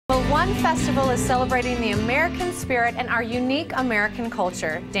One festival is celebrating the American spirit and our unique American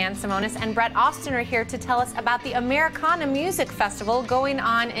culture. Dan Simonis and Brett Austin are here to tell us about the Americana Music Festival going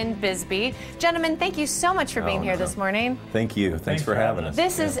on in Bisbee. Gentlemen, thank you so much for being here this morning. Thank you. Thanks for having us.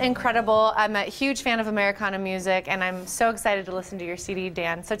 This is incredible. I'm a huge fan of Americana music, and I'm so excited to listen to your CD,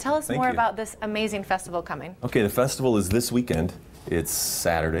 Dan. So tell us more about this amazing festival coming. Okay, the festival is this weekend. It's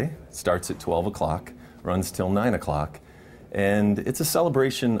Saturday. Starts at 12 o'clock, runs till 9 o'clock. And it's a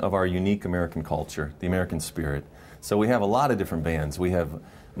celebration of our unique American culture, the American spirit. So we have a lot of different bands. We have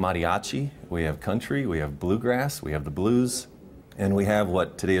mariachi, we have country, we have bluegrass, we have the blues, and we have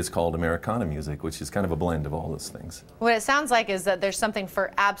what today is called Americana music, which is kind of a blend of all those things. What it sounds like is that there's something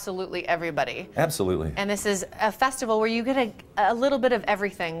for absolutely everybody. Absolutely. And this is a festival where you get a little bit of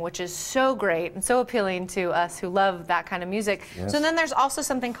everything, which is so great and so appealing to us who love that kind of music. Yes. So then there's also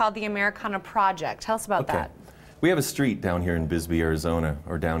something called the Americana Project. Tell us about that. We have a street down here in Bisbee, Arizona,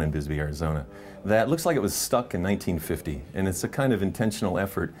 or down in Bisbee, Arizona, that looks like it was stuck in 1950, and it's a kind of intentional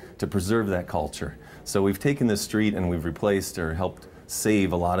effort to preserve that culture. So we've taken this street and we've replaced or helped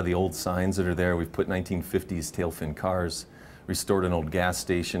save a lot of the old signs that are there. We've put 1950s tail fin cars, restored an old gas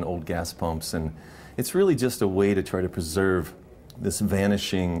station, old gas pumps, and it's really just a way to try to preserve this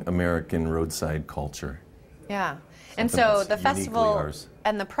vanishing American roadside culture. Yeah. And so the festival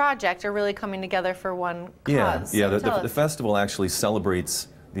and the project are really coming together for one cause. Yeah, the festival actually celebrates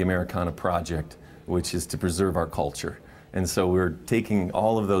the Americana Project, which is to preserve our culture. And so we're taking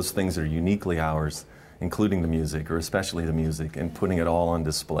all of those things that are uniquely ours, including the music, or especially the music, and putting it all on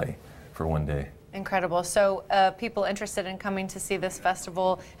display for one day. Incredible. So people interested in coming to see this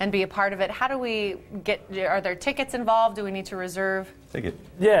festival and be a part of it, how do we get, are there tickets involved? Do we need to reserve? Ticket.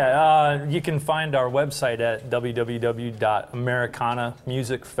 Yeah, you can find our website at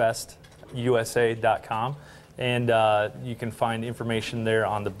www.americanamusicfestusa.com, and you can find information there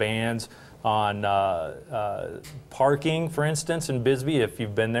on the bands, on parking, for instance, in Bisbee. If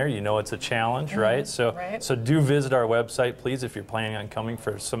you've been there, you know it's a challenge, right? So do visit our website, please, if you're planning on coming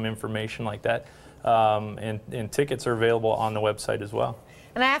for some information like that. And tickets are available on the website as well.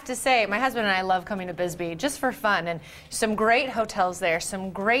 And I have to say, my husband and I love coming to Bisbee just for fun, and some great hotels there,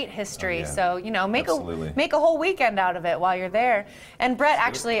 some great history. So, you know, make a whole weekend out of it while you're there. And Brett,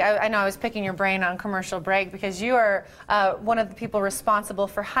 actually, I know I was picking your brain on commercial break because you are one of the people responsible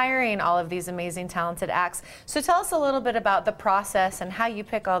for hiring all of these amazing, talented acts. So tell us a little bit about the process and how you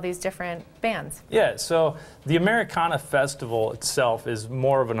pick all these different bands. Yeah, so the Americana Festival itself is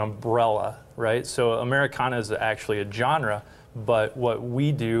more of an umbrella, right? So Americana is actually a genre. But what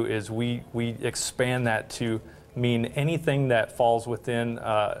we do is we expand that to mean anything that falls within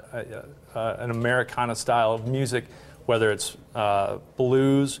an Americana style of music, whether it's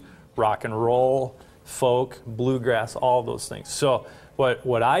blues, rock and roll, folk, bluegrass, all those things. So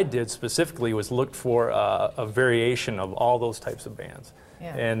what I did specifically was look for a variation of all those types of bands.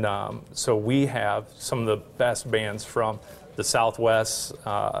 Yeah. And so we have some of the best bands from the Southwest,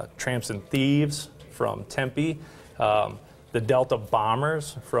 Tramps and Thieves from Tempe, the Delta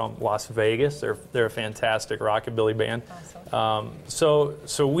Bombers from Las Vegas. They're a fantastic rockabilly band. Awesome. So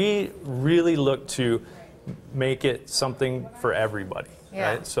we really look to make it something for everybody.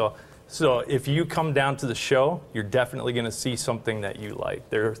 Yeah. Right? So if you come down to the show, you're definitely going to see something that you like.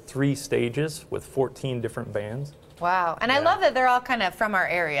 There are 3 stages with 14 different bands. Wow. And I love that they're all kind of from our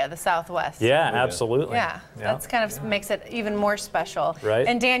area, the Southwest. Yeah, absolutely. Yeah, that's kind of makes it even more special. Right.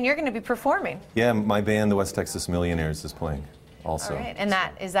 And Dan, you're going to be performing. Yeah, my band, the West Texas Millionaires, is playing also. All right. And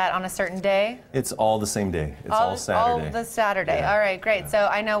is that on a certain day? It's all the same day. It's all Saturday. All the Saturday. Yeah. All right, great. Yeah. So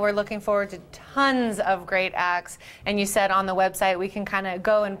I know we're looking forward to tons of great acts. And you said on the website we can kind of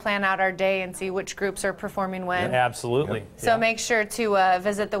go and plan out our day and see which groups are performing when. Yeah, absolutely. Yep. So make sure to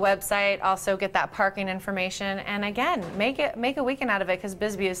visit the website, also get that parking information, and again, make a weekend out of it because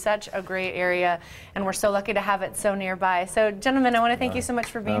Bisbee is such a great area, and we're so lucky to have it so nearby. So gentlemen, I want to thank you so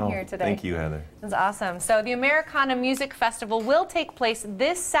much for being here today. Thank you, Heather. That's awesome. So the Americana Music Festival will take place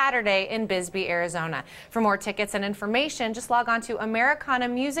this Saturday in Bisbee, Arizona. For more tickets and information, just log on to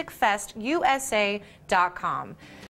AmericanaMusicFestusa.com.